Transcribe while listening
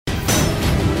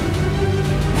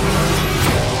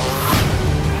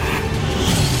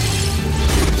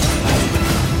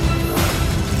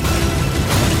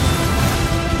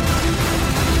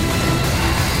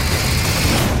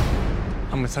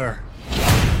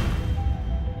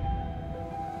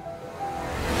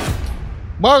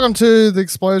Welcome to the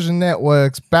Explosion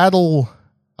Network's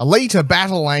Alita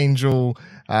Battle Angel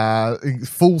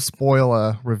full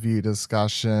spoiler review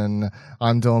discussion.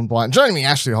 I'm Dylan Blight. Joining me,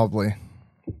 Ashley Hobley.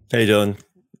 Hey Dylan,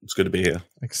 it's good to be here.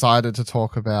 Excited to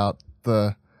talk about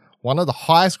one of the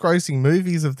highest grossing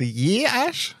movies of the year,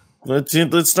 Ash. Let's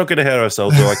not get ahead of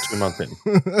ourselves. We're like 2 months in.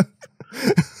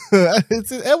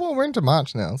 We're into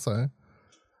March now, so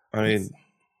I mean,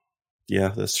 yeah,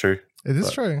 that's true. It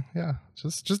is true, yeah.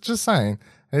 Just saying.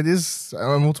 It is,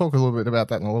 and we'll talk a little bit about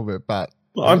that in a little bit, but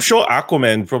I'm sure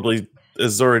Aquaman probably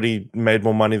has already made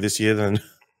more money this year than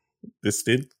this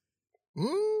did.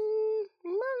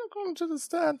 According to the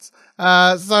stats.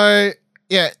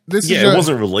 It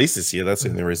wasn't released this year. That's the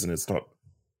only reason it's not.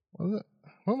 Was it?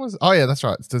 When was it? Oh yeah, that's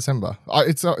right. It's December.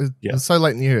 It's so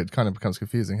late in the year, it kind of becomes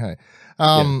confusing, hey?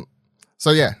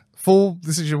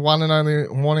 This is your one and only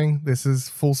warning. This is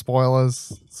full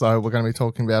spoilers. So we're going to be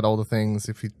talking about all the things.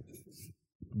 If you're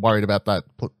worried about that,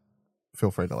 feel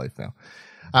free to leave now.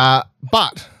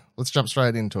 But let's jump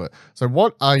straight into it. So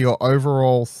what are your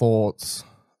overall thoughts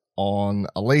on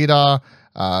Alita?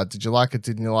 Did you like it?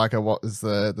 Didn't you like it? What was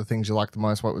the things you liked the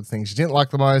most? What were the things you didn't like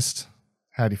the most?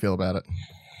 How do you feel about it?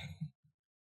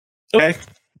 Okay.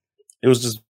 It was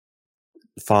just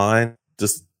fine.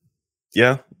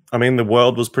 I mean, the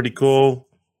world was pretty cool.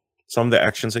 Some of the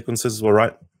action sequences were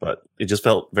right, but it just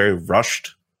felt very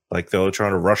rushed. Like they were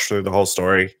trying to rush through the whole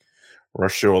story,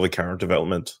 rush through all the character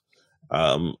development.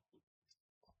 There's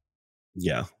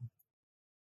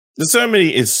so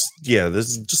many.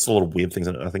 There's just a lot of weird things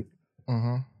in it, I think.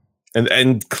 Mm-hmm.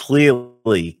 And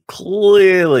clearly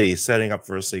setting up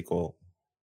for a sequel.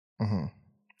 Mm-hmm.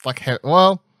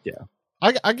 Yeah.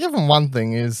 I give them one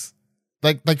thing is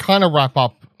they kind of wrap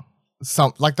up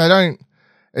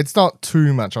it's not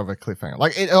too much of a cliffhanger.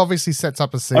 Like it obviously sets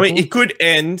up a sequel. I mean, it could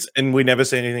end and we never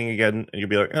see anything again, and you'll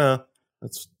be like, I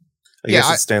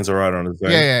guess it stands all right on its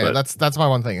own. Yeah. That's my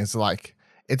one thing. It's like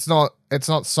it's not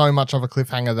so much of a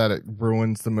cliffhanger that it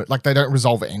ruins the movie. Like they don't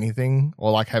resolve anything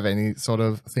or like have any sort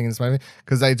of thing in this movie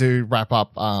because they do wrap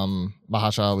up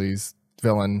Mahershala Ali's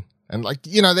villain and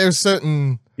there's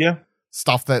certain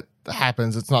stuff that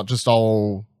happens. It's not just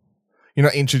all. You're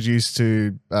not introduced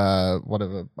to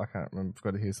whatever, I can't remember, I've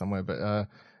got it here somewhere, but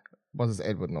what is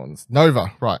Edward Norton's?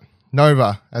 Nova, right.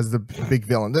 Nova as the big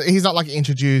villain. He's not like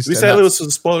introduced. We said it was a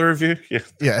spoiler review? Yeah.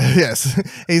 Yes.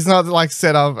 He's not like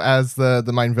set up as the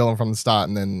main villain from the start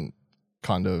and then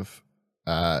kind of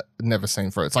never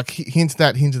seen through. It's like hinted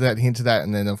at,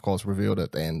 and then of course revealed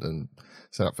at the end and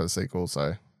set up for the sequel.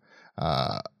 So,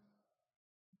 but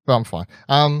I'm fine.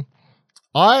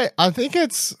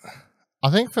 I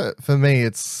think for me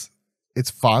it's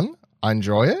fun. I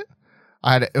enjoy it.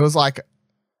 It was like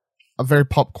a very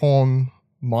popcorn,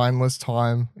 mindless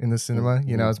time in the cinema,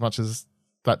 as much as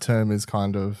that term is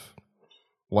kind of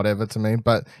whatever to me,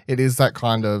 but it is that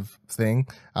kind of thing.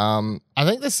 I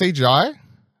think the CGI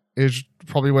is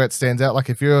probably where it stands out.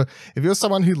 Like if you're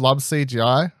someone who loves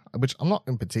CGI, which I'm not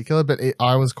in particular, but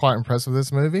I was quite impressed with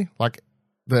this movie. Like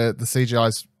the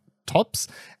CGI's tops,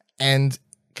 and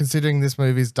considering this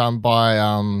movie's done by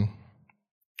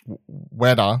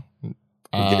Weta,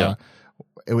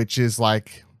 which is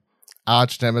like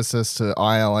arch nemesis to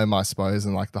ILM, I suppose,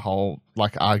 and like the whole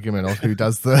like argument of who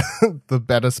does the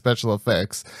better special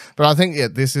effects. But I think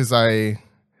this is a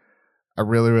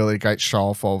really, really great show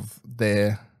off of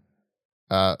their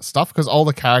stuff because all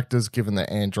the characters, given the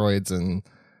androids and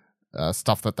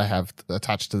stuff that they have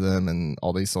attached to them and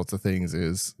all these sorts of things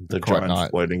is the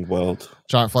giant floating world.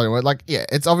 Like,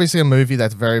 it's obviously a movie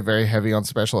that's very, very heavy on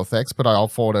special effects, but I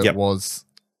thought it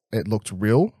looked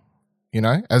real,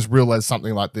 as real as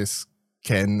something like this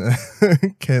can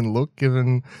look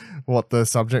given what the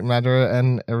subject matter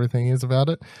and everything is about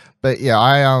it. But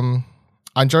I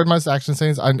enjoyed most action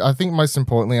scenes. I think most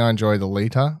importantly, I enjoyed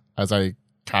Alita as a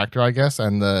character, I guess,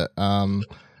 and the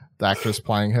actress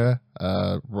playing her,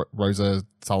 Rosa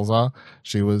Salazar,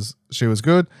 she was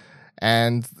good,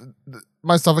 and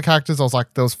most other characters, I was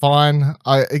like, that was fine.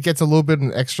 It gets a little bit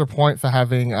an extra point for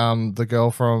having the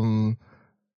girl from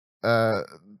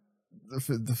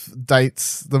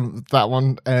dates that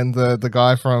one and the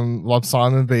guy from Love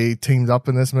Simon be teamed up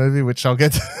in this movie, which I'll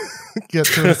get to in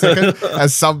a second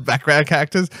as some background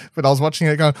characters. But I was watching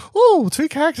it going, oh, 2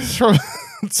 characters from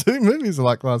 2 movies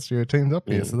like last year teamed up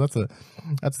here. So that's a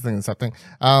thing that's happening.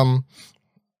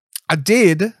 I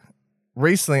did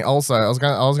recently also, I was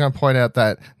going to point out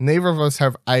that neither of us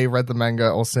have read the manga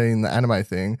or seen the anime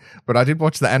thing, but I did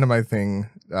watch the anime thing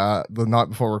the night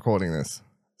before recording this.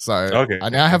 So I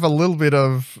now have a little bit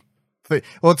of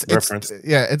it's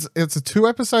a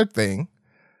 2-episode thing.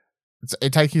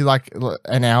 it take you like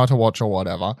an hour to watch or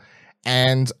whatever,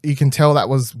 and you can tell that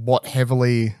was what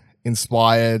heavily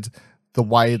inspired the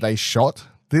way they shot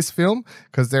this film,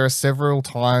 because there are several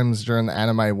times during the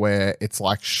anime where it's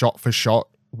like shot for shot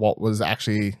what was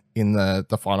actually in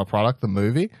the final product, the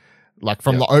movie. Like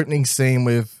from the opening scene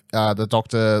with the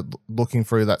doctor looking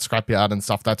through that scrapyard and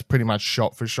stuff, that's pretty much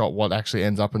shot for shot what actually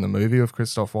ends up in the movie with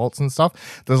Christoph Waltz and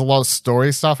stuff. There's a lot of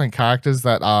story stuff and characters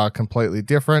that are completely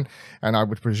different, and I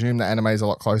would presume the anime is a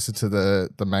lot closer to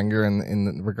the manga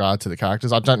in regard to the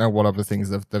characters. I don't know what other things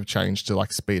they've changed to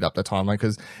like speed up the timeline,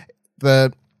 because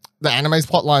the anime's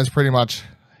plotline is pretty much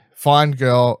find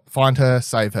her,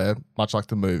 save her, much like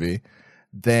the movie.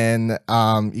 Then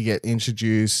you get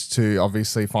introduced to,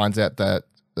 obviously finds out that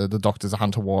the doctor's a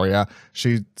hunter warrior.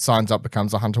 She signs up,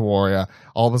 becomes a hunter warrior.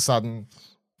 All of a sudden,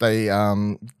 they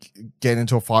get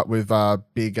into a fight with that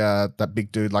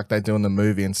big dude like they do in the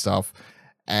movie and stuff.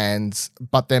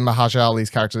 But then Mahershala Ali's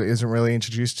character isn't really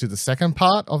introduced to the second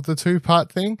part of the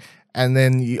 2-part thing. And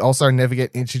then you also never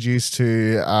get introduced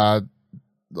to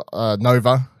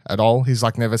Nova at all. He's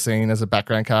like never seen as a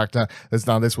background character. There's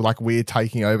none of this with like weird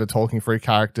taking over, talking through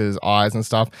characters' eyes and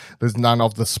stuff. There's none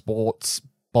of the sports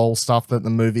ball stuff that the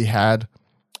movie had.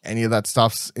 Any of that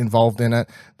stuff's involved in it.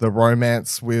 The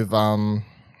romance with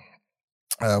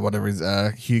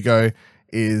Hugo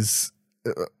is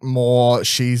more,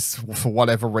 she's for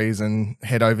whatever reason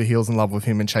head over heels in love with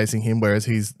him and chasing him, whereas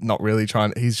he's not really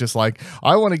trying. He's just like,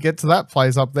 I want to get to that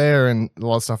place up there, and a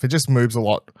lot of stuff. It just moves a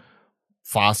lot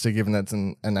faster given it's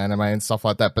an anime and stuff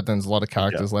like that, but then there's a lot of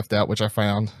characters left out, which I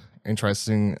found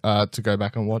interesting to go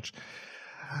back and watch.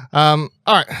 All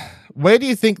right, where do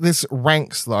you think this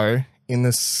ranks though in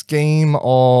the scheme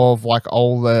of like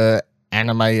all the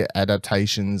anime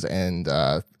adaptations and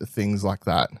things like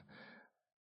that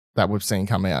we've seen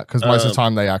come out? Because most of the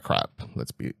time they are crap.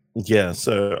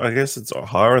 So I guess it's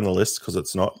higher on the list because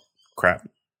it's not crap,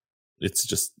 it's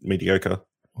just mediocre.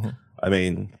 I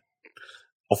mean,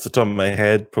 off the top of my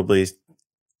head, probably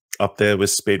up there with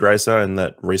Speed Racer and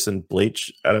that recent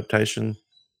Bleach adaptation.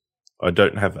 I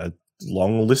don't have a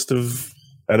long list of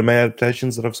anime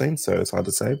adaptations that I've seen, so it's hard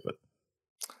to say. But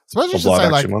I suppose you should say,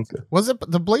 like, was it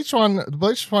the Bleach one? The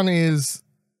Bleach one is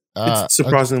it's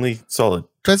surprisingly solid.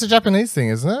 That's a Japanese thing,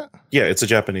 isn't it? Yeah, it's a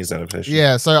Japanese adaptation.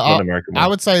 Yeah, so I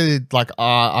would say, like,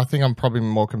 I think I'm probably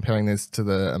more comparing this to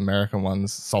the American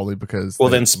ones solely because. Well,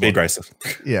 then Speed Racer.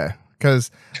 Yeah.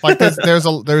 Because like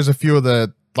there's a few of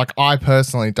the, like, I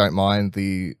personally don't mind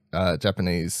the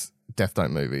Japanese Death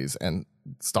Note movies and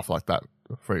stuff like that.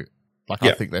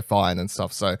 I think they're fine and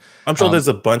stuff. So I'm sure there's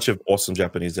a bunch of awesome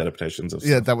Japanese adaptations of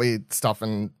stuff. that we stuff,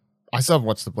 and I still haven't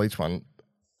watched the Bleach one,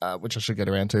 which I should get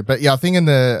around to. But yeah, I think in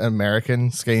the American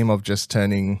scheme of just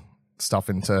turning stuff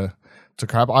into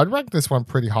crap, I'd rank this one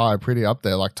pretty high, pretty up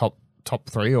there, like top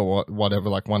 3 or whatever,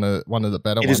 like one of the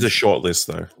better ones. It is a short list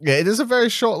though. Yeah, it is a very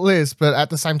short list, but at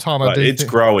the same time, it's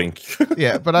growing.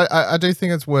 Yeah, but I do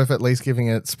think it's worth at least giving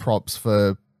its props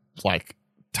for like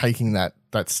taking that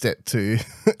step to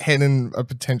head in a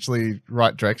potentially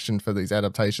right direction for these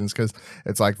adaptations, because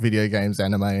it's like video games,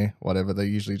 anime, whatever. They're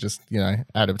usually just,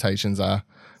 adaptations are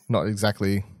not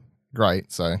exactly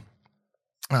great. So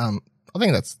I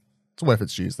think it's worth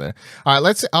its dues there. All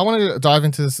right, I want to dive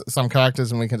into some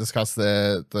characters and we can discuss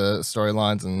the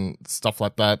storylines and stuff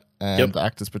like that, and the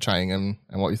actors portraying them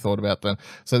and what you thought about them.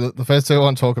 So the first two I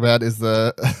want to talk about is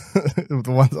the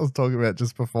the ones I was talking about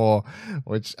just before,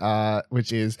 which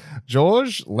is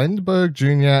George Lindbergh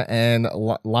Jr. and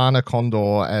Lana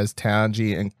Condor as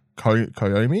Tanji and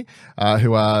Koyomi,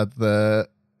 who are the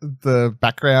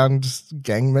background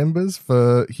gang members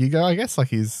for Hugo, I guess. Like,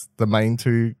 he's the main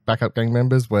two backup gang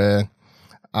members where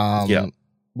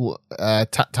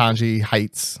Tanji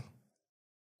hates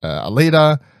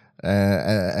Alita,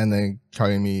 and then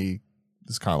Koyomi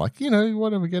is kind of like,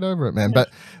 whatever, get over it, man.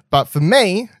 But for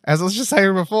me, as I was just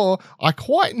saying before, I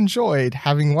quite enjoyed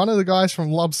having one of the guys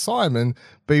from Love, Simon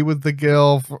be with the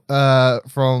girl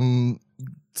from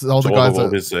all the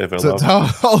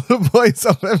boys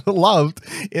I've ever loved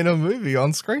in a movie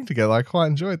on screen together. I quite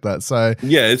enjoyed that. So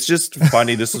yeah, it's just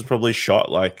funny. This was probably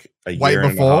shot like a year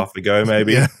and a half ago,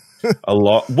 maybe. A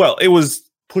lot. Well, it was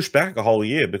pushed back a whole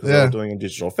year because they were doing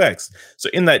digital effects. So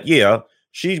in that year,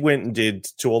 she went and did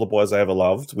To All the Boys I Ever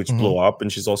Loved, which blew up,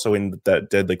 and she's also in that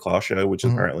Deadly Class show, which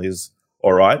apparently is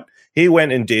all right. He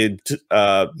went and did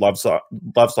Love,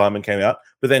 Simon came out,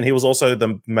 but then he was also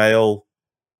the male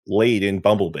lead in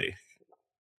Bumblebee.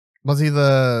 Was he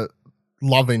the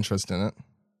love interest in it?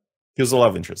 He was the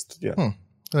love interest, yeah.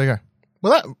 There you go.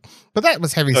 Well, that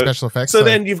was heavy special effects. So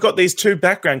then you've got these two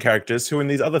background characters who in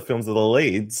these other films are the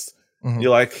leads.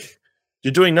 You're like,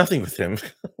 you're doing nothing with him.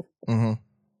 Mm-hmm.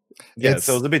 Yeah,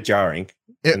 so it was a bit jarring.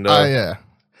 Yeah.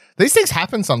 These things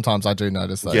happen sometimes, I do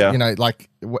notice, though. Yeah. You know, like,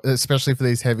 especially for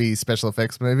these heavy special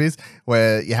effects movies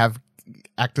where you have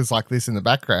actors like this in the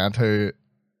background who,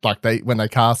 like, when they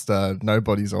cast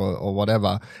nobodies or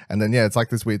whatever, and then, it's like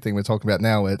this weird thing we're talking about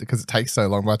now where, because it takes so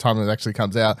long, by the time it actually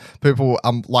comes out, people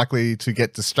are likely to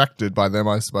get distracted by them,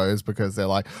 I suppose, because they're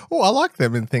like, oh, I like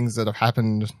them in things that have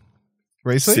happened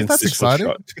recently. That's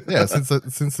exciting. Yeah,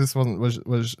 since this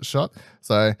was shot.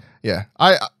 So, yeah.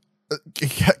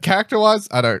 Character wise,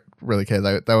 I don't really care.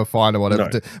 They were fine or whatever.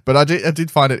 No. But I did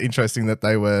find it interesting that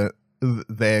they were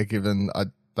there, given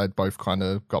they'd both kind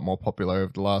of got more popular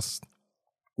over the last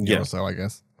year or so, I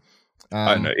guess.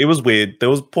 I know. It was weird. There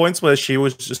was points where she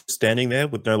was just standing there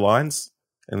with no lines,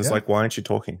 and it's like, why aren't you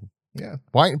talking? Yeah.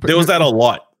 There was that a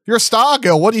lot. You're a star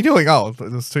girl. What are you doing? Oh, it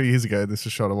was 2 years ago. This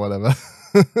was shot or whatever.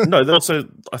 No, there's also,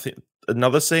 I think,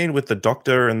 another scene with the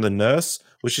doctor and the nurse,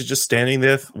 which is just standing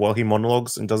there while he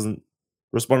monologues and doesn't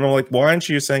respond. I'm like, why aren't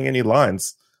you saying any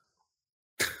lines?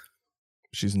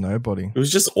 She's nobody. It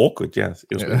was just awkward, yeah.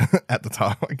 It was at the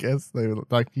time, I guess. They were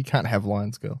like, you can't have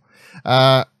lines, girl.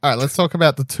 All right, let's talk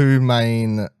about the two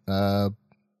main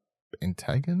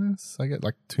antagonists, I guess,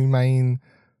 like two main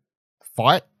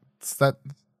fights that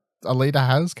Alita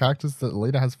has, characters that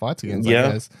Alita has fights against, I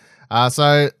guess.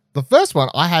 So the first one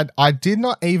I did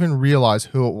not even realize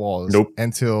who it was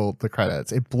until the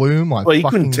credits. It blew my you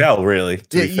couldn't tell, really,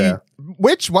 to be fair.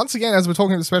 Which, once again, as we're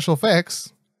talking about special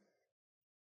effects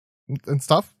and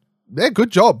stuff,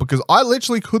 good job, because I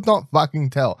literally could not fucking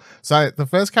tell. So the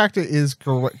first character is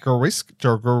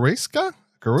Gariska,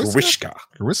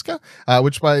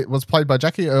 which was played by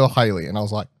Jackie Earle Haley, and I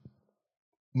was like,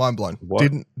 mind blown. What?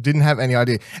 Didn't have any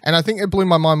idea. And I think it blew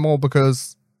my mind more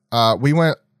because we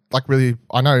weren't like really,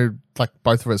 I know like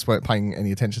both of us weren't paying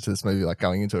any attention to this movie, like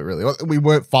going into it really. We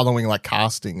weren't following like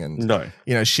casting and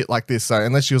shit like this. So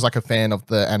unless you was like a fan of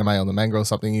the anime or the manga or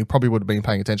something, you probably would have been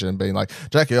paying attention and being like,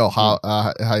 Jackie Earle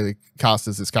Haley cast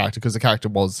as this character, because the character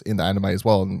was in the anime as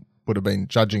well and would have been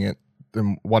judging it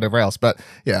and whatever else. But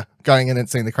yeah, going in and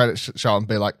seeing the credits show and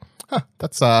be like,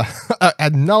 that's I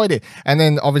had no idea. And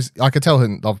then obviously I could tell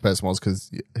who the other person was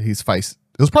because his face,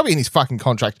 it was probably in his fucking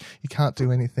contract. You can't do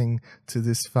anything to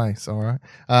this face, all right?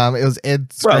 It was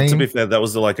Ed Screen. Well, to be fair, that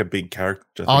was like a big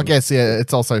character thing. I guess, yeah,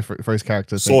 it's also for his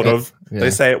character. Sort of. Yeah. They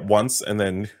say it once and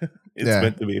then it's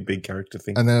meant to be a big character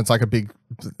thing. And then it's like a big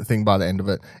thing by the end of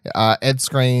it. Ed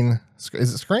Screen,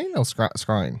 is it Screen or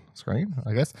Screen? Screen,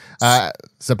 I guess. As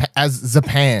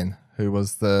Zapan, who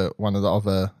was one of the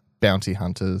other bounty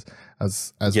hunters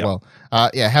as well. How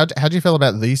do you feel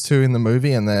about these two in the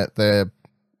movie and their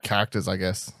characters, I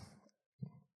guess?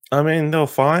 I mean, they were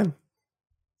fine.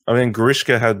 I mean,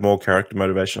 Grishka had more character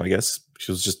motivation, I guess.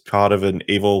 She was just part of an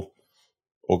evil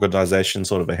organization,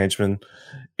 sort of a henchman.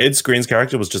 Ed Screen's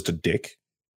character was just a dick.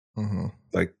 Mm-hmm.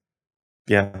 Like,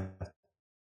 yeah.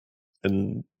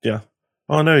 And yeah.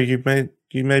 Oh no, you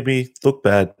made me look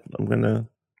bad. I'm gonna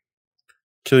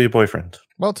kill your boyfriend.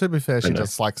 Well, to be fair, she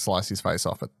just like sliced his face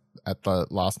off at the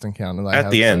last encounter they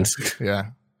at the end. Yeah.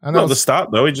 And not the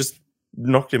start though, he just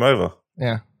knocked him over.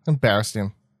 Yeah. Embarrassed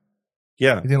him.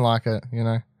 Yeah. He didn't like it, you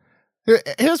know.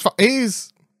 It's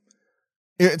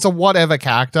a whatever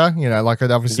character, you know, like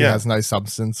it obviously has no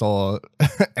substance or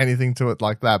anything to it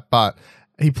like that, but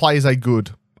he plays a good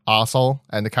arsehole,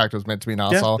 and the character was meant to be an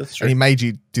arsehole. And he made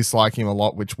you dislike him a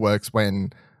lot, which works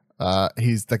when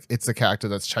it's the character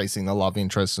that's chasing the love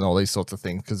interest and all these sorts of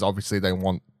things, because obviously they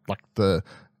want like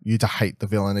you to hate the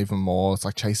villain even more. It's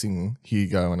like chasing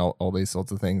Hugo and all these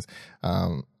sorts of things.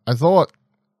 I thought,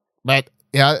 but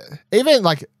yeah, even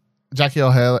like Jackie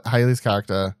Earle Haley's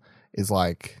character is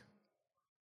like,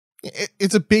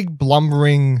 it's a big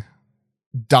blumbering,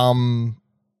 dumb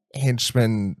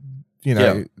henchman. You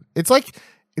know, it's like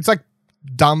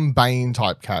dumb Bane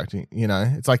type character. You know,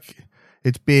 it's like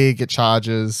it's big, it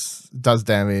charges, does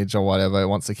damage or whatever, it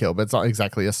wants to kill, but it's not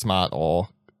exactly a smart or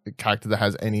a character that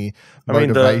has any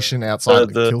motivation outside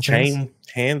of the chain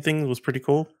hand thing was pretty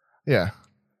cool. Yeah,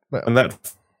 and that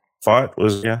fight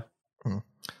was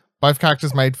both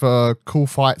characters made for cool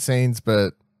fight scenes,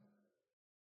 but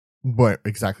weren't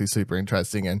exactly super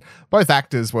interesting, and both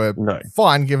actors were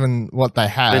fine given what they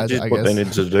had. They did what they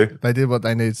needed to do. They did what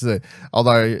they needed to do.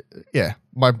 Although, yeah,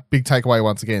 my big takeaway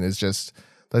once again is just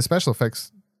those special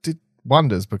effects did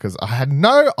wonders, because I had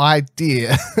no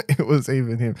idea it was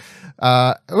even him.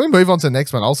 We move on to the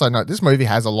next one. Also note, this movie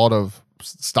has a lot of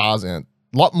stars in it.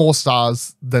 A lot more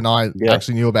stars than I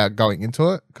actually knew about going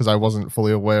into it, because I wasn't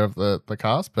fully aware of the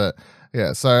cast. But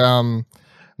yeah, so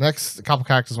next couple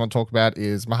characters I want to talk about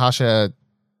is Mahasha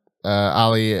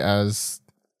Ali as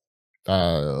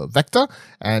Vector,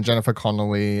 and Jennifer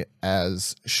Connelly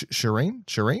as Shireen.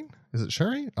 Shireen? Is it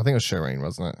Shireen? I think it was Shireen,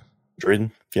 wasn't it?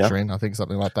 Shireen, yeah. Shireen, I think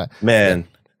something like that. Man,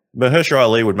 Mahershala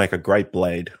Ali would make a great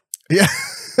Blade. Yeah.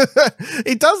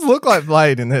 It does look like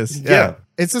Blade in this. Yeah.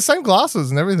 It's the same glasses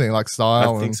and everything, like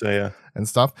style. I think so, yeah. And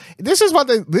stuff. This is what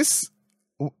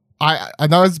I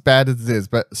know it's bad as it is,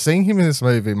 but seeing him in this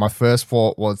movie, my first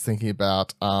thought was thinking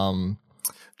about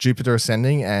Jupiter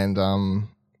Ascending and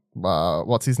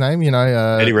what's his name?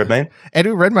 Eddie Redmayne.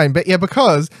 Eddie Redmayne, but yeah,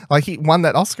 because like he won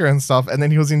that Oscar and stuff, and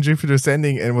then he was in Jupiter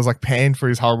Ascending and was like panned for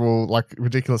his horrible, like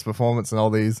ridiculous performance and all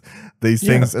these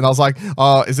things. And I was like,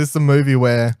 oh, is this the movie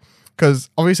where? Because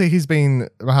obviously he's been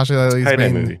Mahershala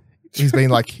Ali's been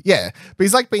like, yeah, but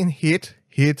he's like been hit,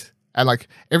 and like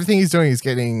everything he's doing is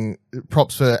getting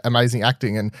props for amazing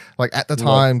acting. And like at the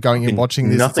time going in watching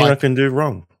this, nothing I can do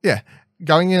wrong. Yeah.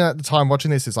 Going in at the time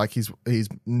watching this is like he's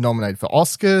nominated for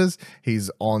Oscars. He's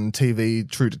on TV.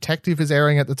 True Detective is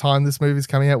airing at the time this movie's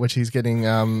coming out, which he's getting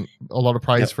a lot of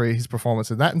praise for his performance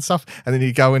in that and stuff. And then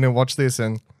you go in and watch this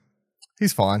and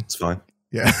he's fine. It's fine.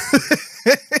 Yeah.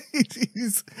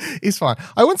 he's fine.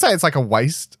 I wouldn't say it's like a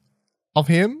waste of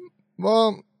him.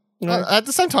 Well, at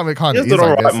the same time, it kind of is. He did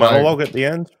all right monologue at the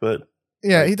end, but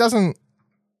yeah, he doesn't.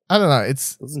 I don't know.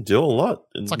 Doesn't do a lot.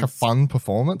 It's like a fun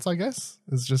performance, I guess.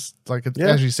 It's just like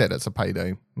as you said, it's a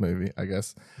payday movie, I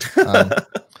guess.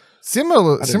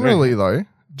 Similarly, though,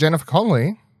 Jennifer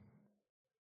Connelly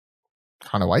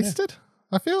kind of wasted.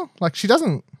 I feel like she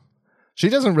doesn't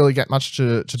really get much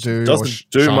to do. Doesn't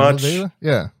do much. Either.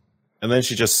 Yeah, and then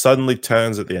she just suddenly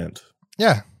turns at the end.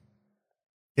 Yeah,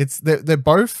 they're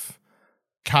both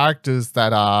characters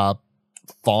that are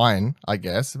fine, I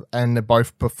guess, and they're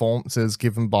both performances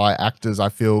given by actors I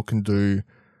feel can do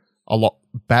a lot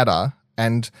better.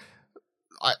 And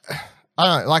I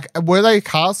don't know, like, were they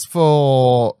cast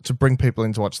to bring people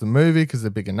in to watch the movie because they're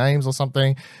bigger names or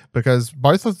something? Because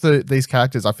both of these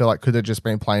characters I feel like could have just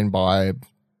been played by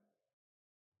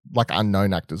like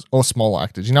unknown actors or smaller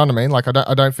actors. You know what I mean? Like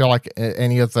I don't feel like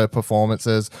any of the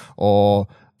performances or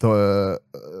the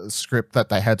script that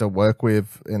they had to work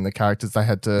with and the characters they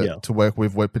had to work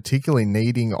with were particularly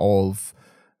needing of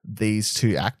these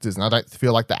two actors. And I don't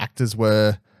feel like the actors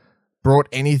brought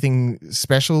anything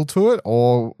special to it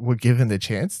or were given the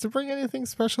chance to bring anything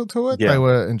special to it. They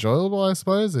were enjoyable, I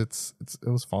suppose. It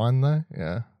was fine though.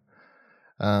 Yeah.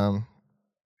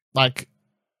 Like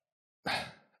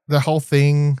the whole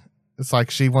thing, it's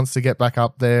like she wants to get back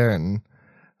up there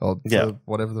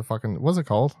whatever the fucking, what's it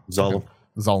called?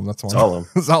 Zolom, that's one.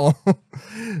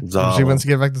 Zolom. She wants to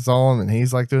get back to Zolom, and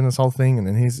he's like doing this whole thing, and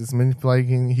then he's just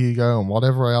manipulating Hugo and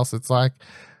whatever else. It's like,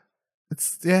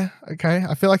 okay.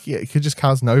 I feel like you could just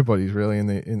cast nobodies really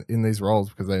in these roles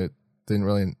because they didn't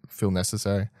really feel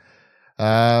necessary.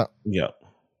 All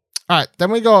right,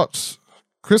 then we got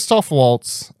Christoph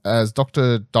Waltz as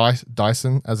Dr.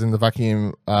 Dyson, as in the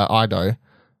vacuum Ido,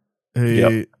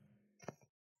 who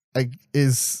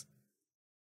is.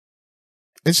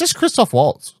 It's just Christoph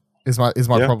Waltz is my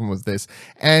problem with this.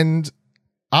 And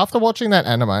after watching that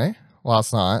anime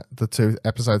last night, the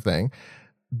 2-episode thing,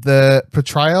 the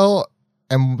portrayal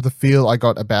and the feel I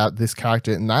got about this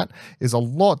character in that is a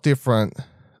lot different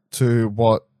to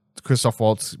what Christoph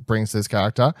Waltz brings to this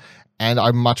character. And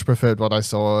I much preferred what I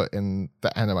saw in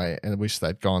the anime and I wish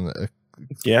they'd gone.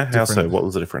 How so? What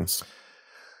was the difference?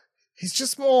 He's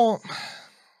just more...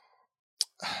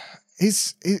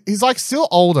 He's like still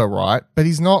older, right? But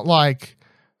he's not like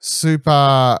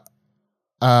super.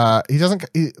 He doesn't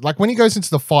like when he goes into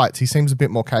the fights. He seems a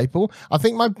bit more capable. I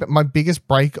think my biggest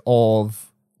break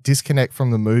of disconnect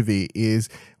from the movie is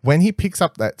when he picks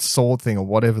up that sword thing or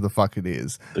whatever the fuck it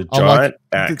is. The giant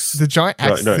axe. The giant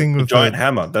axe thing with the giant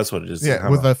hammer. That's what it is. Yeah,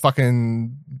 with the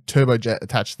fucking turbojet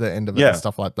attached to the end of it and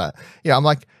stuff like that. Yeah, I'm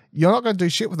like, you're not going to do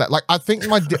shit with that. Like, I think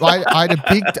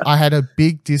I had a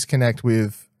big disconnect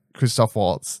with Christoph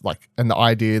Waltz, like, and the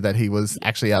idea that he was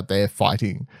actually out there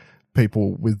fighting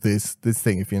people with this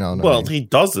thing, if you know what I mean. Well, he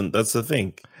doesn't. That's the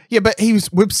thing. Yeah, but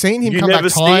we've seen him come back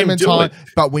time and time,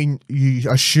 but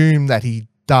you assume that he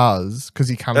does because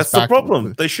he comes back. That's the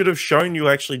problem. They should have shown you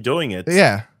actually doing it.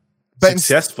 Yeah. But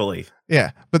successfully.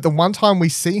 Yeah. But the one time we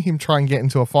see him try and get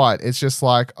into a fight, it's just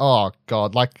like, oh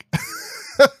God, like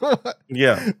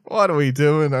what are we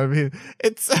doing over here?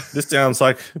 This sounds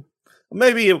like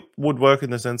maybe it would work in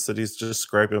the sense that he's just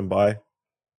scraping by.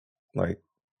 Like,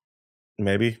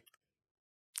 maybe.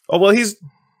 Oh, well, he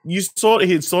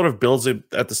sort of builds it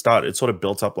at the start. It sort of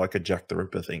built up like a Jack the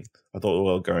Ripper thing. I thought we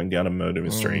were going down a murder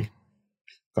mystery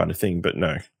kind of thing, but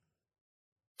no.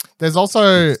 There's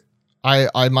also,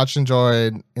 I much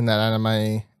enjoyed in that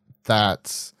anime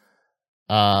that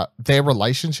their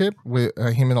relationship with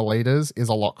him and Alita's is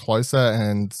a lot closer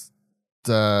and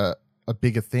a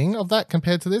bigger thing of that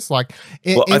compared to this. Like,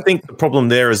 I think the problem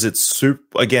there is it's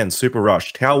super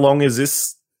rushed. How long is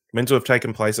this meant to have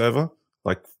taken place over?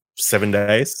 Like 7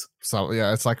 days? So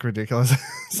yeah, it's like ridiculous.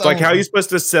 It's like, how are you supposed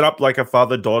to set up like a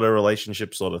father-daughter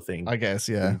relationship sort of thing? I guess,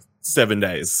 yeah. 7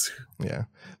 days. Yeah.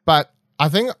 But I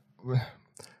think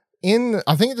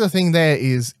the thing there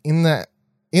is in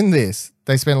this,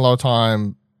 they spend a lot of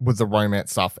time with the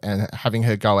romance stuff and having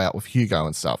her go out with Hugo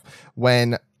and stuff.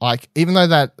 When, like, even though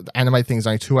that anime thing's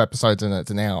only 2 episodes and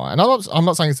it's an hour, and I'm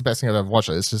not saying it's the best thing I've ever watched.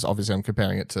 It's just obviously I'm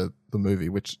comparing it to the movie,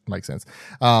 which makes sense.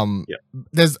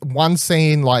 There's one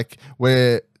scene like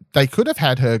where they could have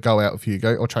had her go out with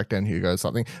Hugo or track down Hugo or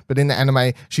something, but in the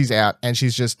anime, she's out and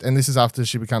she's just, and this is after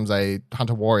she becomes a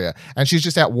hunter warrior, and she's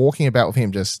just out walking about with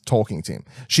him, just talking to him.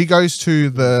 She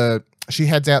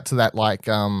heads out to that, like,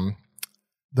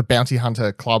 the bounty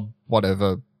hunter club,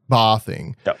 whatever, bar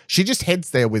thing. Yep. She just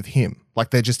heads there with him. Like,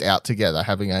 they're just out together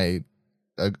having a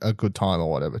good time or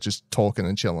whatever, just talking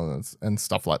and chilling and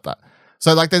stuff like that.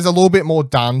 So, like, there's a little bit more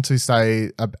done to say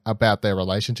about their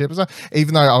relationship. So,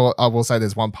 even though I will say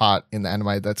there's one part in the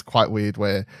anime that's quite weird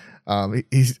where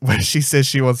where she says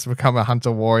she wants to become a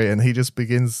hunter warrior and he just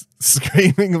begins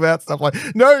screaming about stuff like,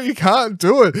 no, you can't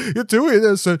do it. You're doing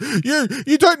this. So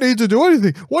you don't need to do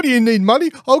anything. What do you need?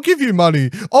 Money? I'll give you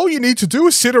money. All you need to do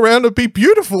is sit around and be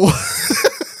beautiful.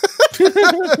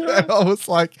 I was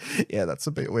like, yeah, that's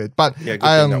a bit weird, but yeah, good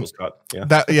thing that was cut.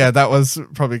 That was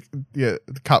probably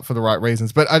cut for the right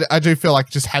reasons. But I do feel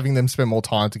like just having them spend more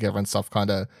time together and stuff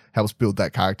kind of helps build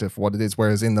that character for what it is.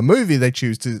 Whereas in the movie, they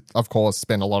choose to, of course,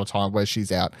 spend a lot of time where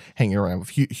she's out hanging around with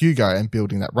Hugo and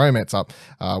building that romance up.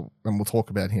 And we'll talk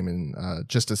about him in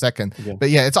just a second. Yeah. But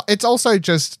yeah, it's also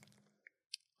just,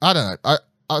 I don't know,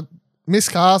 I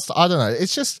miscast. I don't know.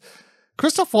 It's just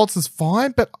Christoph Waltz is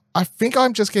fine, but I think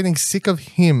I'm just getting sick of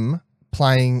him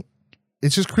playing.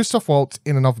 It's just Christoph Waltz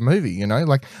in another movie, you know?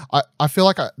 Like, I feel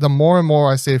like the more and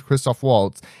more I see of Christoph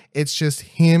Waltz, it's just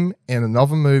him in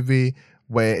another movie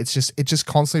where it just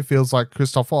constantly feels like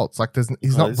Christoph Waltz. Like,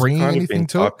 he's not bringing anything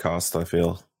to it. Typecast, I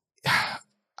feel.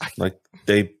 Like,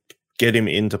 they get him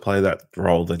in to play that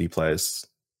role that he plays.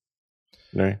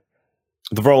 You know?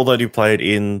 The role that he played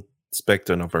in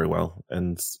Spectre, not very well,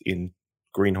 and in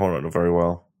Green Hornet, not very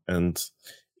well, and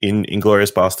in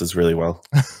Inglourious Basterds really well.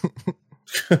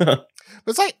 But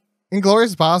it's like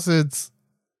Inglourious Basterds.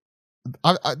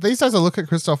 These days I look at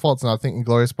Christoph Waltz and I think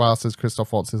Inglourious Basterds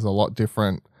Christoph Waltz is a lot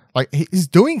different. Like, he's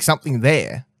doing something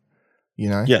there, you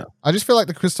know? Yeah. I just feel like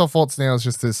the Christoph Waltz now is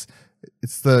just this,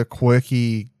 it's the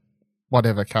quirky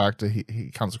whatever character he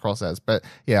comes across as. But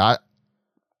yeah, I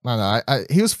don't know.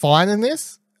 He was fine in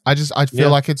this. I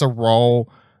feel like it's a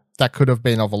role that could have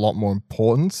been of a lot more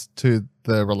importance to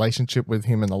the relationship with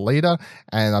him and Alita.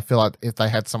 And I feel like if they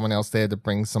had someone else there to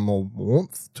bring some more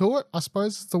warmth to it, I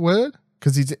suppose is the word.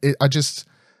 Because I just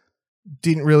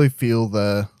didn't really feel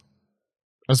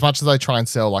as much as they try and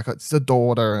sell, like, it's the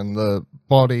daughter and the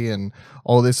body and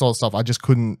all this sort of stuff, I just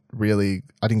couldn't really,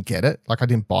 I didn't get it. Like, I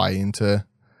didn't buy into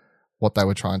what they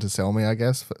were trying to sell me, I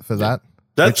guess, for that.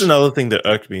 That's another thing that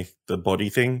irked me, the body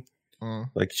thing.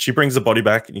 Like, she brings the body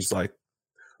back and he's like,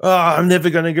 oh, I'm never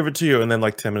going to give it to you. And then,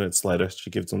 like, 10 minutes later, she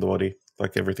gives him the body.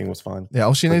 Like, everything was fine. Yeah,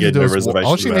 all she needed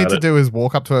to do is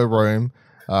walk up to her room,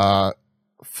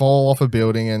 fall off a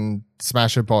building and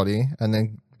smash her body, and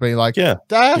then be like, yeah,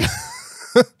 Dad.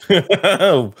 What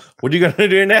are you going to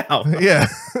do now? Yeah.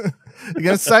 You're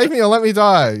going to save me or let me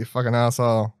die, you fucking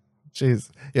asshole. Jeez.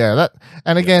 Yeah, that,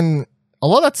 and again, a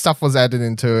lot of that stuff was added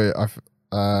into it.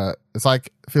 It's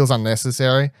like, feels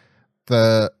unnecessary.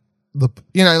 The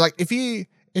you know, like, if you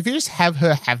just have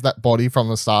her have that body from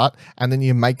the start and then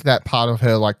you make that part of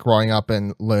her, like, growing up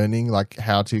and learning, like,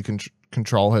 how to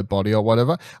control her body or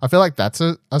whatever, I feel like that's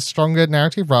a stronger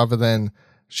narrative rather than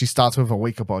she starts with a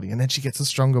weaker body and then she gets a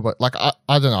stronger body. Like, I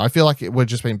don't know. I feel like it would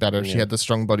just been better if she had the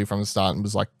strong body from the start and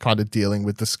was, like, kind of dealing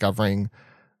with discovering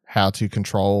how to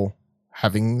control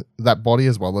having that body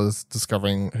as well as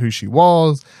discovering who she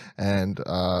was and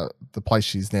the place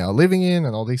she's now living in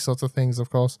and all these sorts of things, of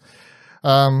course.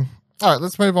 All right,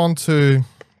 let's move on to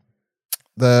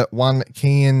the one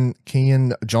Kean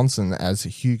Johnson as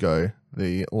Hugo,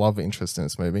 the love interest in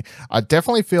this movie. I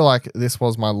definitely feel like this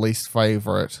was my least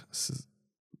favorite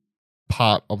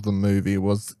part of the movie,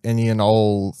 was any and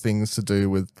all things to do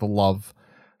with the love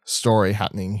story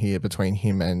happening here between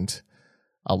him and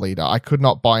Alita. I could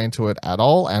not buy into it at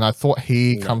all, and I thought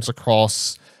he comes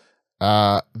across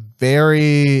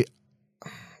very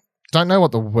don't know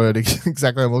what the word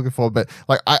exactly I'm looking for, but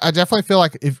like I definitely feel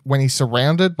like if when he's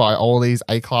surrounded by all these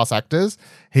A-class actors,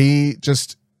 he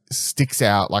just sticks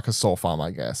out like a sore thumb,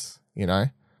 I guess, you know?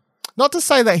 Not to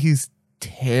say that he's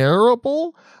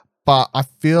terrible, but I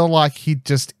feel like he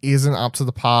just isn't up to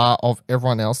the par of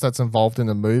everyone else that's involved in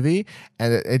the movie,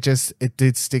 and it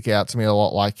did stick out to me a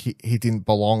lot like he didn't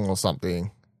belong or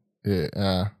something.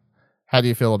 Yeah. How do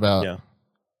you feel about Yeah.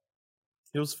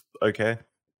 It was okay.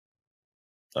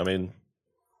 I mean,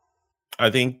 I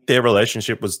think their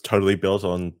relationship was totally built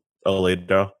on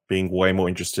Alita being way more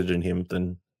interested in him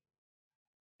than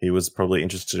he was probably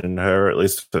interested in her, at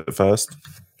least at first.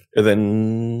 And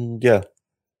then, yeah,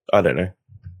 I don't know.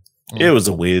 It was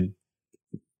a weird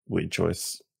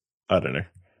choice. I don't know.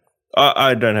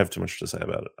 I don't have too much to say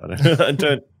about it. I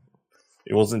don't.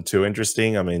 It wasn't too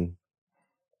interesting. I mean,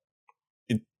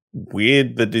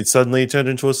 weird that it suddenly turned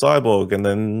into a cyborg, and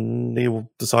then he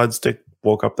decides to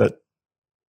walk up that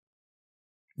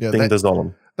thing to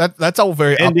Zolom. That's all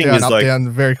very Ending up like, down,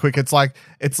 very quick. It's like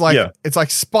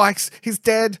Spikes. He's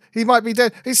dead. He might be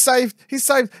dead. He's saved. He's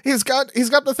got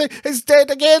the thing. He's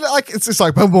dead again. Like it's just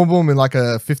like boom, boom, boom in like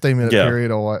a 15-minute period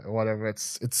or whatever.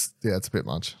 It's a bit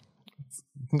much.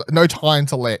 No time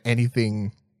to let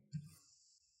anything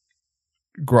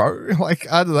grow.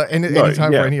 Like I don't know, any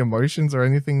time for any emotions or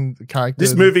anything.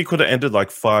 Characters. This movie could have ended like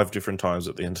 5 different times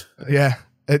at the end. Yeah,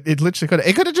 it literally could.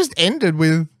 It could have just ended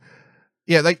with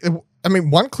like. I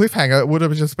mean, one cliffhanger would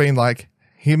have just been like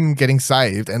him getting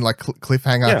saved and like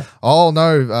cliffhanger. Yeah. Oh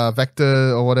no,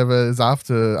 Vector or whatever is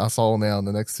after us all now in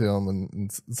the next film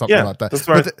and something like that. That's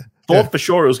right. Thought for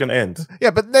sure it was going to end.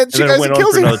 Yeah, but then she goes and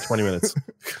kills him. Another 20 minutes.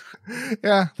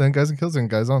 Yeah, then goes and kills him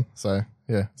and goes on. So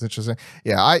yeah, it's interesting.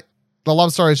 Yeah, the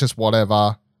love story is just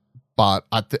whatever, but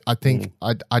I think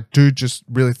I do just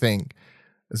really think,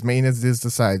 as mean as it is to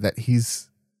say, that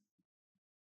he's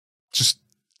just,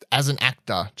 as an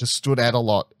actor, just stood out a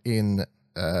lot in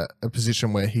a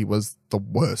position where he was the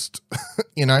worst,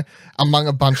 you know, among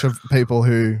a bunch of people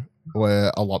who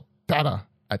were a lot better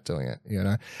at doing it, you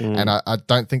know. And I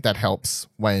don't think that helps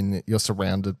when you're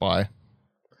surrounded by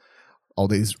all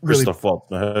these really... Christoph Waltz,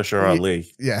 Mahershala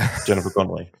Ali, Jennifer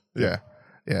Connelly. Yeah,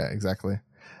 exactly.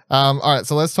 All right,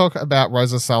 so let's talk about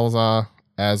Rosa Salazar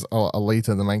as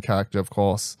Alita, the main character, of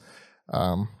course.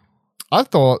 I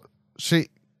thought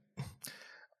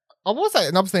I was saying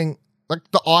another thing, like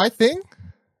the eye thing,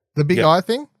 the big eye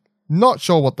thing. Not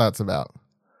sure what that's about.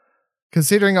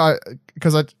 Considering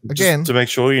again, to make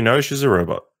sure you know she's a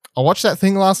robot. I watched that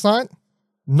thing last night.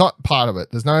 Not part of it.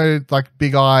 There's no like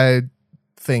big eye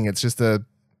thing. It's just a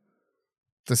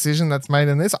decision that's made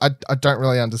in this. I don't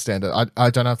really understand it.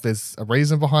 I don't know if there's a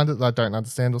reason behind it that I don't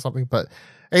understand or something. But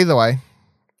either way,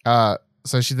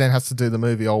 so she then has to do the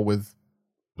movie all with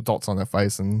dots on her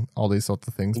face and all these sorts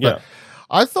of things. But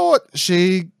I thought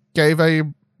she gave a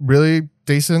really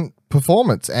decent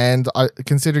performance, and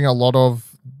considering a lot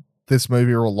of this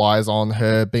movie relies on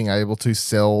her being able to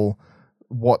sell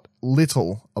what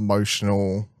little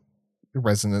emotional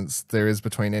resonance there is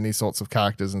between any sorts of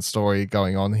characters and story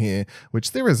going on here,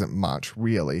 which there isn't much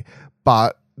really,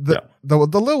 but the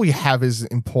little we have is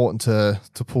important to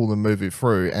pull the movie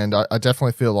through, and I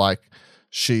definitely feel like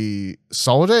she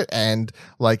sold it. And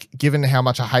like, given how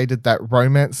much I hated that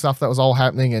romance stuff that was all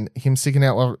happening and him sticking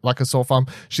out like a sore thumb,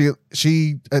 she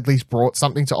at least brought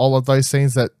something to all of those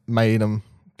scenes that made them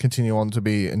continue on to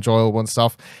be enjoyable and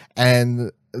stuff.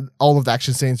 And all of the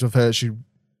action scenes with her, she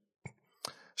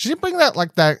didn't bring that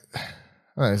like that.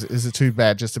 I don't know, is it too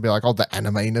bad just to be like, the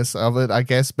anime-ness of it, I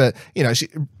guess, but you know,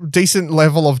 decent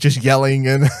level of just yelling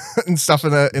and and stuff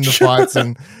in the fights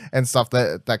and stuff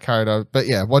that carried over. But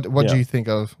yeah, what do you think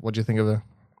of her?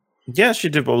 Yeah, she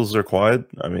did what was required.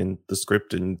 I mean, the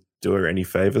script didn't do her any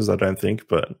favors, I don't think,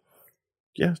 but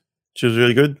yeah, she was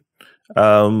really good.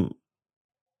 Nothing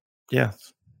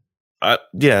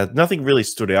really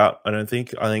stood out, I don't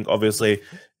think. I think obviously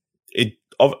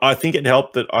I think it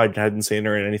helped that I hadn't seen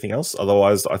her in anything else.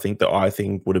 Otherwise, I think the eye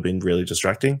thing would have been really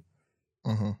distracting.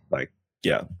 Mm-hmm.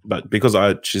 But because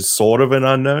she's sort of an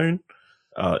unknown,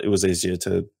 it was easier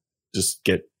to just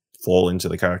fall into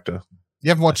the character. You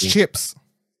haven't watched Chips?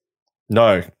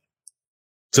 No.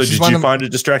 So did you find it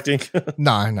distracting?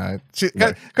 No.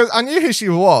 Because I knew who she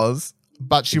was,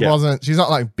 but she wasn't. She's not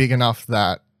like big enough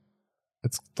that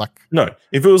it's like. No,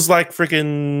 if it was like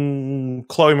freaking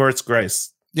Chloe Moretz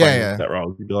Grace. That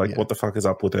role, you'd be like, what the fuck is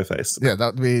up with her face? Yeah,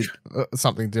 that would be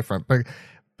something different.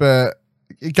 But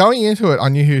going into it, I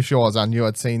knew who she was. I knew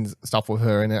I'd seen stuff with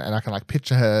her in it, and I can like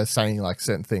picture her saying like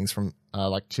certain things from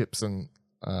like Chips and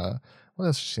what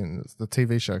else is she in? The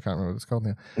TV show, I can't remember what it's called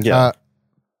now. Yeah.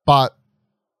 But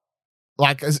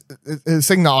like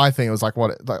seeing the eye thing, it was like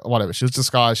whatever. She was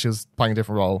disguised. She was playing a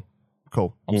different role.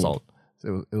 Cool. I'm sold.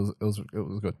 It was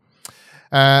good.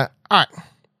 All right.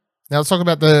 Now let's talk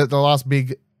about the last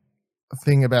big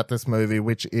thing about this movie,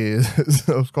 which is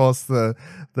of course the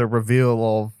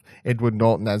reveal of Edward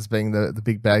Norton as being the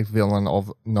big bad villain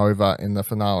of Nova in the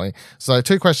finale. So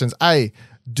 2 questions. A,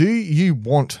 do you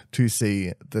want to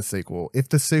see the sequel? If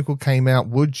the sequel came out,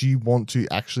 would you want to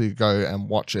actually go and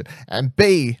watch it? And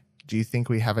B, do you think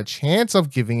we have a chance of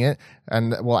giving it?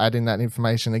 And we'll add in that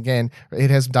information again.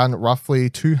 It has done roughly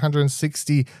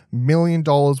 $260 million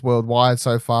worldwide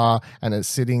so far, and it's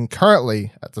sitting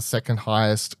currently at the second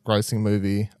highest grossing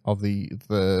movie of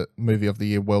the movie of the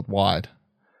year worldwide.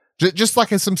 Just like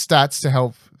some stats to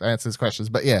help answer these questions.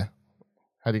 But yeah,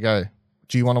 how do you go?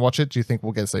 Do you want to watch it? Do you think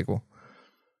we'll get a sequel?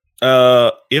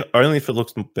 Yeah, only if it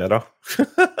looks better.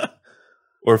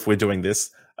 Or if we're doing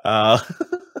this.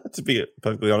 To be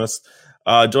perfectly honest.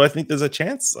 Do I think there's a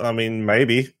chance? I mean,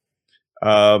 maybe.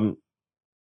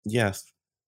 Yes.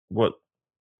 What?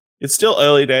 It's still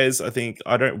early days, I think.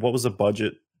 What was the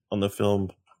budget on the film?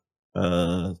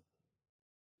 200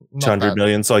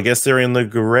 million. So I guess they're in the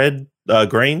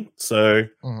green. So,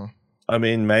 I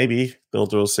mean, maybe they'll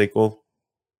do a sequel.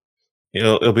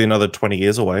 It'll be another 20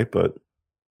 years away, but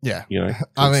yeah,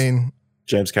 I mean,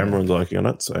 James Cameron's working on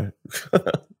it, so.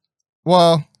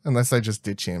 Well, unless they just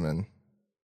ditch him and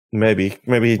maybe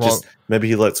he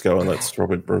lets go and lets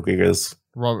Robert Rodriguez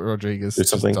do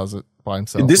something. Just does it by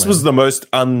himself. This was the most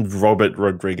un-Robert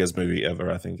Rodriguez movie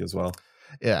ever, I think, as well.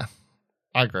 Yeah,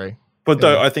 I agree. But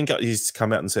though I think he's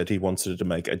come out and said he wanted to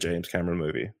make a James Cameron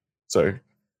movie, so he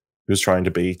was trying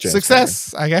to be James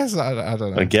success. Cameron. I guess. I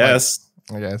don't know. I guess.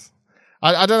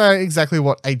 I don't know exactly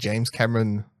what a James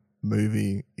Cameron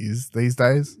movie is these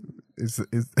days.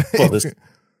 Well,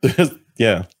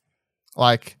 yeah,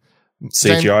 like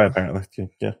CGI apparently.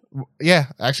 Yeah.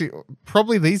 Actually,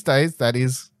 probably these days that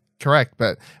is correct.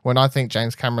 But when I think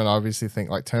James Cameron, I obviously think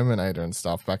like Terminator and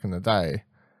stuff back in the day.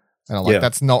 And I'm like,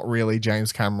 that's not really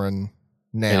James Cameron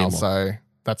now, anymore. So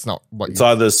that's not what it's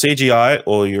either CGI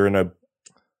or you're under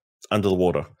the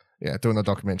water. Yeah, doing a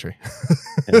documentary.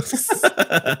 That's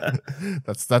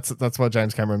what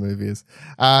James Cameron movie is.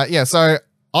 So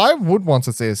I would want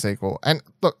to see a sequel. And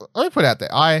look, let me put it out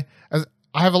there. I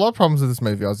have a lot of problems with this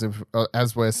movie,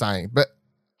 as we're saying, but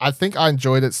I think I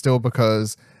enjoyed it still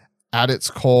because at its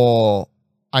core,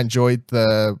 I enjoyed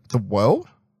the world.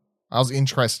 I was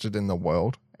interested in the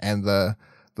world and the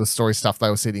story stuff they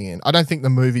were sitting in. I don't think the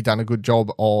movie done a good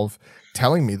job of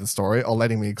telling me the story or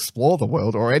letting me explore the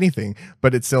world or anything,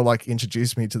 but it still like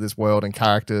introduced me to this world and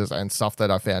characters and stuff that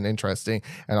I found interesting.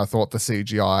 And I thought the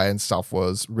CGI and stuff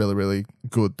was really, really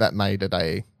good. That made it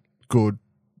a good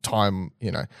time,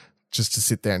 just to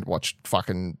sit there and watch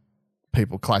fucking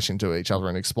people clash into each other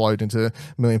and explode into a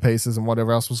million pieces and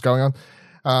whatever else was going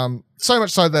on. So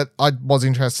much so that I was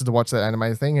interested to watch that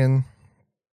animated thing, and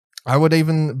I would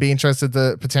even be interested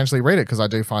to potentially read it because I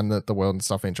do find the world and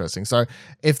stuff interesting. So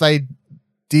if they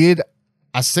did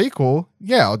a sequel,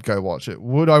 yeah, I'd go watch it.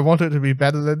 Would I want it to be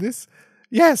better than this?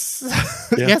 Yes.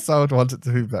 Yeah. Yes, I would want it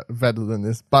to be better than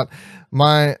this. But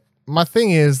my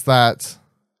thing is that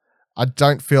I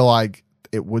don't feel like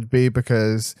it would be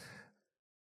because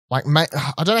I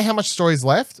don't know how much story's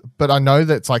left, but I know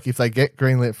that it's like if they get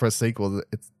greenlit for a sequel,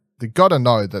 they got to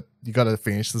know that you got to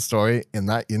finish the story in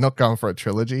that. You're not going for a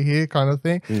trilogy here kind of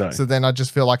thing. No. So then I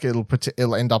just feel like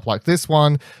it'll end up like this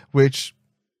one, which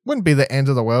wouldn't be the end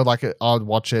of the world. Like I'd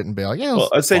watch it and be like, yeah,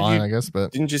 I'd say fine, I guess.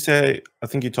 But didn't you say, I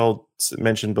think you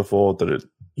mentioned before that it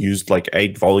used like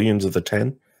 8 volumes of the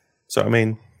 10. So, I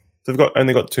mean, they've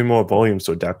only got 2 more volumes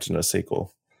to adapt in a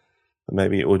sequel.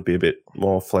 Maybe it would be a bit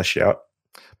more fleshed out.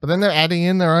 But then they're adding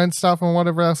in their own stuff and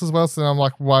whatever else as well. So then I'm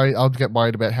like I'd get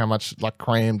worried about how much like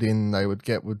crammed in they would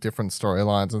get with different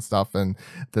storylines and stuff. And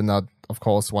then I'd of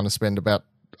course want to spend about,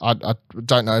 I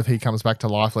don't know if he comes back to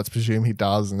life. Let's presume he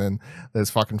does. And then there's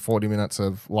fucking 40 minutes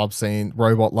of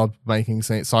robot love making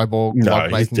scenes, cyborg love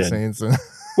making scenes.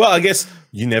 Well, I guess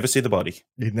you never see the body.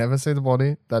 You never see the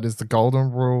body. That is the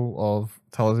golden rule of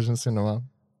television cinema.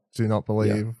 Do not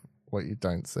believe what you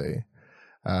don't see.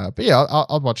 But yeah,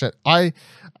 I'd watch it. I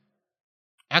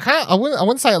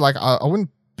wouldn't say like I wouldn't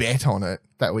bet on it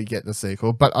that we get the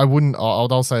sequel, but I would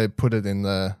also put it in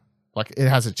the, like, it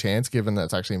has a chance given that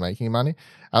it's actually making money.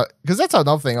 Because that's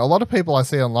another thing. A lot of people I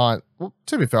see online, well,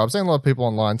 to be fair, I've seen a lot of people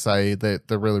online say that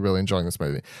they're really, really enjoying this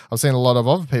movie. I've seen a lot of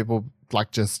other people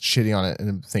like just shitting on it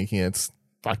and thinking it's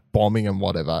like bombing and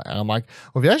whatever. And I'm like,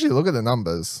 well, if you actually look at the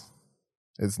numbers,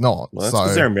 it's not. Well, that's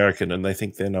because they're American and they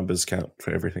think their numbers count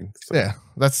for everything. So. Yeah,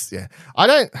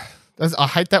 I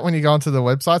hate that when you go onto the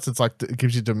websites, it's like it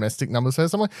gives you domestic numbers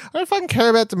first. I'm like, I don't fucking care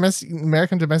about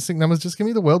American domestic numbers. Just give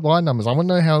me the worldwide numbers. I want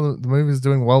to know how the movie is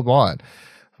doing worldwide.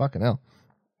 Fucking hell.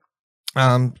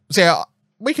 So yeah,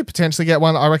 we could potentially get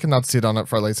one. I reckon I'd sit on it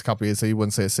for at least a couple of years, so you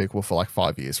wouldn't see a sequel for like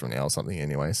 5 years from now or something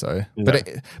anyway. So, No.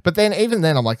 but then even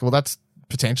then, I'm like, well, that's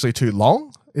potentially too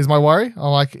long. Is my worry.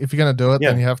 I'm like, if you're gonna do it,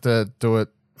 then you have to do it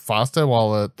faster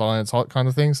while the iron's hot, kind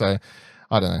of thing. So,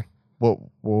 I don't know.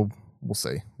 We'll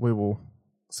see. We will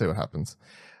see what happens.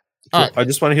 Cool. All right. I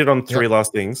just want to hit on three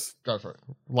last things. Go for it.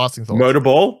 Lasting thoughts.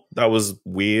 Motorball, that was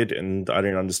weird, and I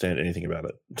didn't understand anything about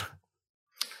it.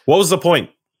 What was the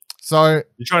point? So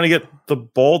you're trying to get the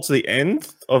ball to the end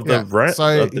of the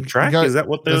the track? Is that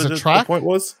what the point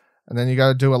was? And then you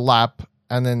go do a lap,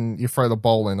 and then you throw the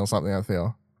ball in or something. I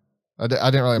feel I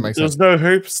didn't really make sense. There's no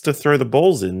hoops to throw the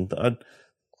balls in,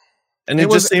 and it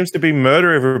just seems to be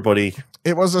murder everybody.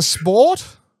 It was a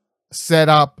sport set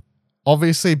up,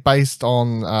 obviously based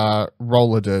on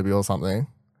roller derby or something.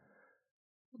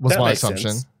 Was my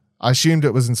assumption. Sense. I assumed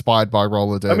it was inspired by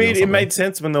roller derby. I mean, it made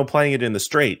sense when they were playing it in the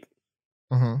street.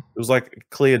 Mm-hmm. It was like a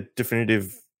clear,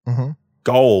 definitive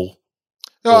goal.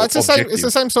 No, it's the same. It's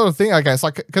the same sort of thing, I guess.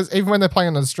 Like, because even when they're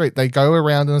playing on the street, they go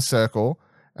around in a circle,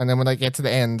 and then when they get to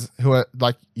the end,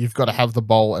 you've got to have the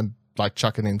ball and like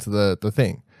chuck it into the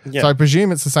thing. Yeah. So I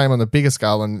presume it's the same on the bigger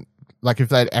scale, and like if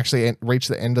they'd actually reach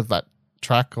the end of that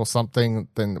track or something,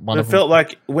 then one of them. It felt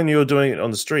like when you were doing it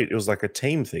on the street, it was like a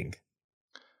team thing.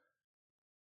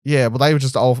 Yeah, well, they were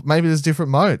just maybe there's different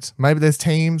modes. Maybe there's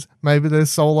teams. Maybe there's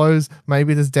solos.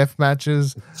 Maybe there's death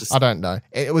matches. I don't know.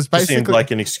 It was basically seemed like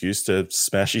an excuse to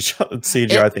smash each other,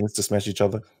 CGI things to smash each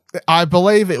other. I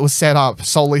believe it was set up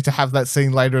solely to have that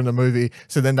scene later in the movie,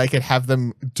 so then they could have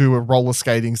them do a roller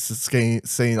skating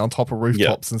scene on top of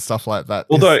rooftops and stuff like that.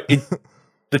 Although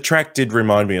the track did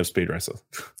remind me of Speed Racer.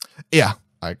 Yeah,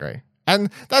 I agree,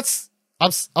 and that's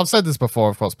I've said this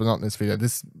before, of course, but not in this video.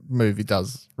 This movie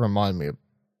does remind me of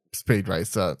Speed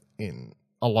Racer in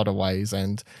a lot of ways,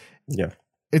 and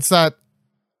it's that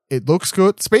it looks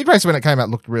good. Speed Racer when it came out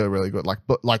looked really, really good. Like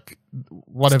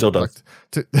whatever, still does.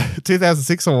 Like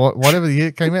 2006 or whatever the year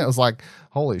it came out, it was like,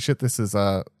 holy shit, this is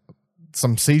some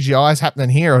CGI is happening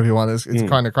here. Everyone, it's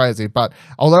kind of crazy. But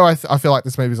although I feel like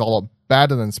this movie is a lot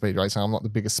better than Speed Racer, I'm not the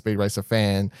biggest Speed Racer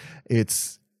fan. It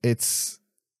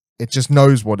just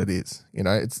knows what it is. You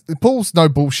know, it pulls no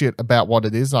bullshit about what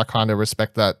it is. And I kind of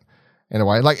respect that. In a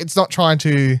way, like it's not trying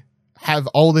to have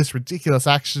all this ridiculous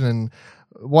action and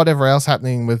whatever else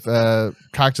happening with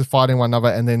characters fighting one another,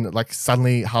 and then like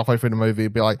suddenly halfway through the movie,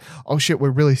 it'd be like, "Oh shit, we're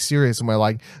really serious," and we're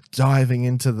like diving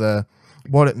into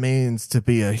what it means to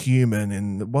be a human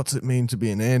and what's it mean to be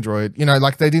an android. You know,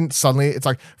 like they didn't suddenly. It's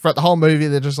like throughout the whole movie,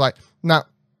 they're just like, "Nah,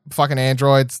 fucking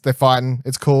androids. They're fighting.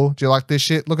 It's cool. Do you like this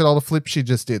shit? Look at all the flips she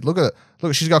just did. Look at it.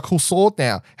 Look, she's got a cool sword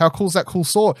now. How cool is that cool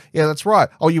sword? Yeah, that's right.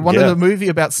 Oh, you wanted a movie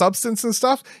about substance and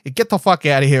stuff? You get the fuck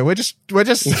out of here. We're just we're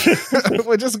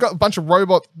just got a bunch of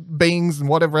robot beings and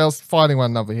whatever else fighting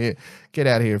one another here. Get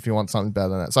out of here if you want something better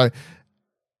than that." So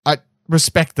I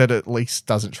respect that it at least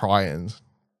doesn't try and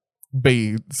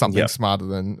be something smarter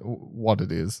than what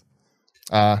it is.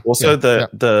 Also,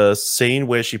 the scene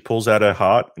where she pulls out her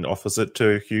heart and offers it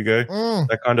to Hugo,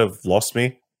 that kind of lost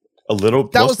me a little.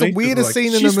 That was the weirdest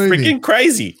scene in the movie. She's freaking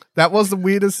crazy. That was the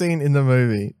weirdest scene in the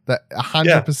movie. That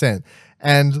 100%.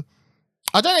 And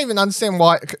I don't even understand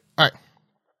why. All right.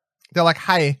 They're like,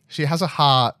 hey, she has a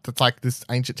heart that's like this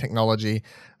ancient technology.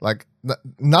 Like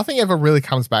nothing ever really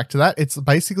comes back to that. It's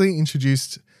basically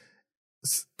introduced.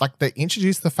 Like they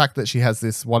introduced the fact that she has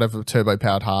this whatever turbo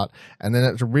powered heart, and then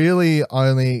it's really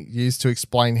only used to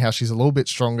explain how she's a little bit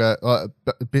stronger,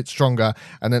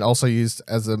 and then also used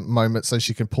as a moment so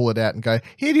she can pull it out and go,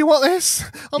 "Here, do you want this?"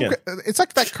 It's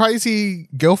like that crazy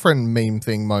girlfriend meme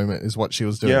thing moment is what she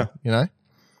was doing. You know,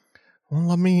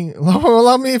 love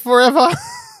me forever.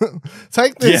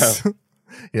 Take this.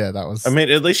 Yeah, that was. I mean,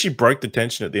 at least she broke the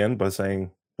tension at the end by saying,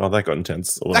 "Oh, that got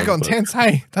intense." That got intense.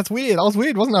 Hey, that's weird. I was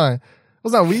weird, wasn't I?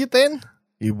 Wasn't that weird then?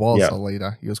 He was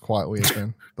Alita. He was quite weird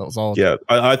then. That was odd. Yeah,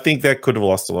 I think that could have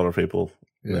lost a lot of people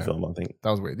in the film, I think.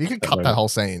 That was weird. You could cut that whole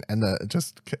scene and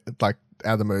just like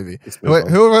out of the movie.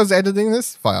 Whoever was editing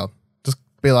this, failed. Just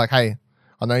be like, hey,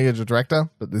 I know you're the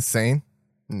director, but this scene,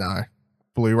 no.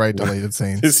 Blu-ray deleted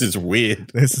scene. This is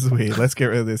weird. This is weird. Let's get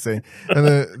rid of this scene. And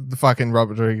the fucking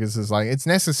Robert Rodriguez is like, it's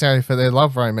necessary for their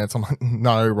love romance. I'm like,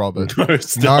 no, Robert.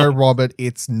 No, Robert,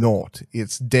 it's not.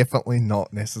 It's definitely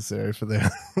not necessary for their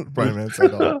romance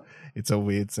at all. It's a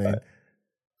weird scene.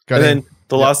 Then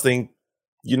the last thing,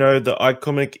 you know, the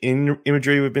iconic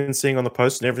imagery we've been seeing on the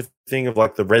post and everything of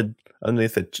like the red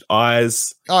underneath the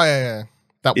eyes. Oh, yeah.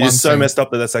 that it one is so scene. messed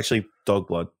up that that's actually dog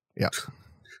blood. Yeah.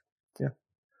 Yeah.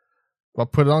 Well,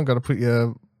 put it on. Got to put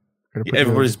your.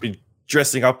 Everybody's been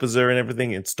dressing up as her and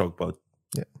everything. It's dog blood.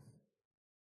 Yeah.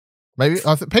 Maybe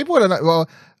people would know. Well,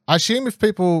 I assume if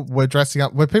people were dressing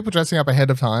up ahead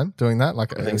of time doing that?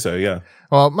 Like, I think so. Yeah.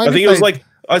 Well, maybe I think it was like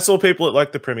I saw people at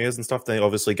like the premieres and stuff. They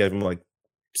obviously gave them like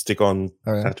stick-on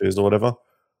tattoos or whatever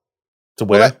to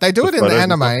wear. Well, they do it in the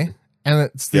anime,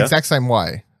 and it's the exact same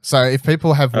way. So if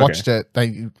people have watched it,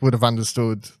 they would have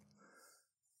understood.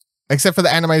 Except for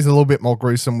the anime is a little bit more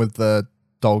gruesome with the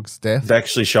dog's death. They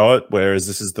actually show it, whereas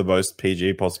this is the most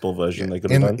PG possible version they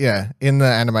could have done. Yeah, in the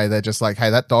anime, they're just like, hey,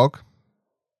 that dog,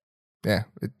 it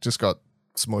just got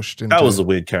smushed. That was a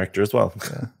weird character as well.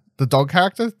 Yeah. The dog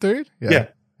character, dude? Yeah.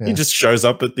 He just shows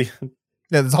up at the end.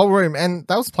 Yeah, this whole room, and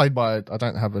that was played by, I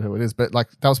don't have who it is, but like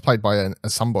that was played by a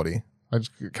somebody. I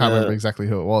just can't remember exactly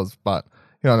who it was, but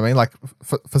you know what I mean? Like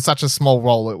for such a small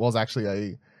role, it was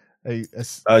actually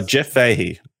a Jeff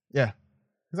Fahey. Yeah,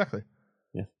 exactly.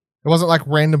 Yeah. It wasn't like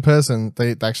random person.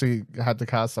 They actually had to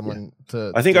cast someone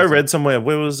to. I think I read somewhere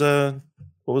what's his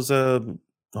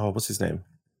name?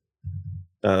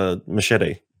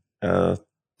 Machete. Danny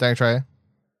Trejo.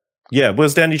 Yeah,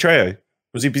 where's Danny Trejo?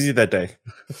 Was he busy that day?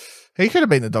 He could have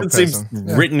been the dog person.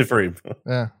 Seems written for him.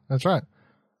 Yeah, that's right.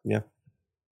 Yeah.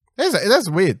 That's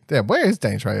weird. Yeah, where is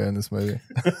Danny Trejo in this movie?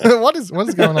 what is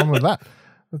going on with that?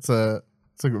 It's a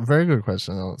very good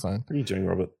question. All the time. What are you doing,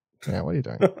 Robert? Yeah, what are you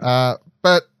doing?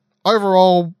 But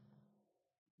overall,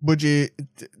 would you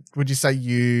say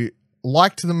you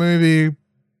liked the movie?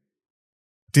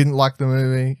 Didn't like the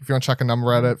movie? If you want to chuck a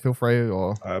number at it, feel free.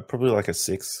 Or probably like a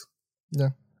 6. Yeah.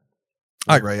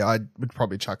 I agree. I would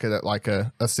probably chuck it at like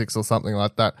a 6 or something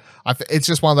like that. It's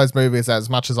just one of those movies that,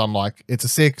 as much as I'm like, it's a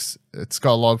 6, it's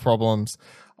got a lot of problems.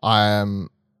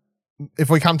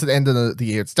 If we come to the end of the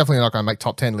year, it's definitely not going to make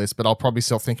top 10 lists, but I'll probably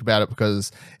still think about it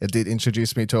because it did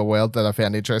introduce me to a world that I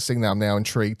found interesting. That I'm now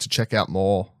intrigued to check out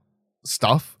more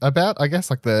stuff about, I guess,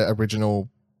 like the original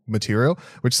material,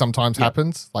 which sometimes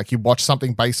happens. Like you watch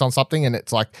something based on something and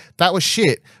it's like, that was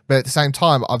shit. But at the same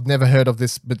time, I've never heard of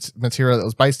this material that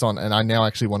was based on, and I now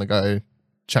actually want to go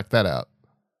check that out.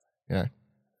 Yeah.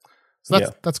 So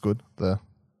that's good. The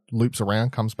loops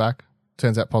around, comes back,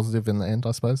 turns out positive in the end,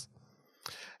 I suppose.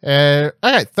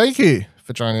 Okay, thank you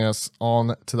for joining us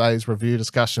on today's review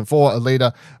discussion for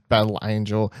Alita Battle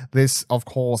Angel. This, of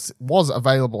course, was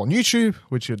available on YouTube,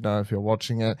 which you'd know if you're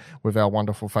watching it, with our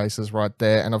wonderful faces right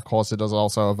there. And, of course, it is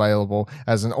also available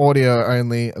as an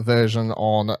audio-only version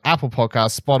on Apple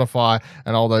Podcasts, Spotify,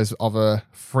 and all those other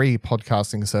free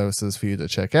podcasting services for you to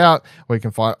check out, where you can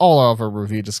find all our other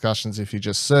review discussions if you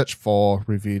just search for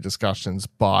Review Discussions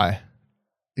by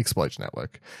Explosion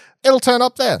Network. It'll turn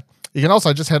up there. You can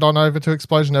also just head on over to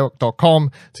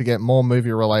explosionnetwork.com to get more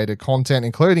movie-related content,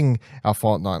 including our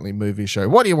fortnightly movie show,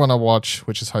 What Do You Want to Watch?,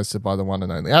 which is hosted by the one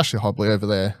and only Ashley Hobley over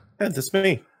there. Yeah, that's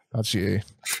me. That's you.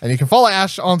 And you can follow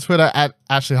Ash on Twitter at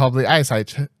Ashley Hobley,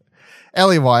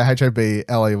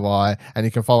 ASHLEYHOBLEY, and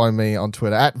you can follow me on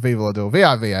Twitter at VivaLadil,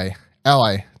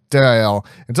 VIVALADIL.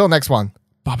 Until next one,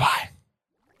 bye-bye.